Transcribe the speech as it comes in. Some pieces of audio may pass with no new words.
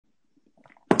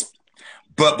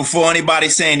But before anybody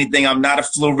say anything, I'm not a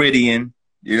Floridian.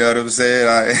 You know what I'm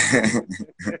saying?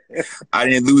 I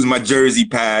didn't lose my Jersey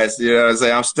pass. You know what I'm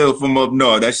saying? I'm still from up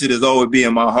north. That shit is always be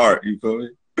in my heart. You feel me?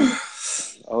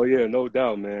 Oh yeah, no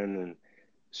doubt, man. And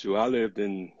sure, I lived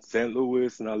in St.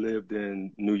 Louis and I lived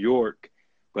in New York,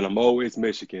 but I'm always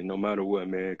Michigan, no matter what,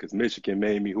 man. Because Michigan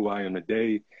made me who I am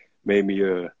today, made me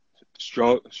a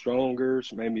stronger,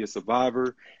 made me a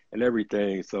survivor, and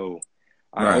everything. So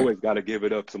I Right. always got to give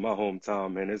it up to my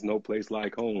hometown, man. There's no place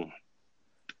like home.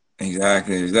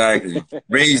 Exactly. Exactly.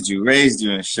 Raised you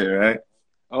and shit, right?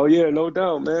 Oh yeah, no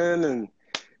doubt, man. And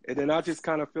then I just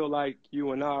kind of feel like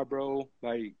you and I, bro,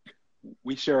 like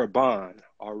we share a bond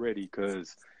already,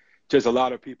 because just a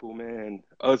lot of people, man,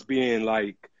 us being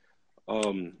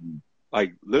um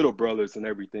like little brothers and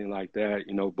everything like that,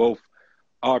 you know, both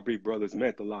our big brothers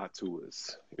meant a lot to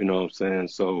us. You know what I'm saying?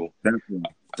 So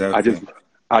Definitely. I just Definitely.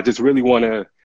 I just really want to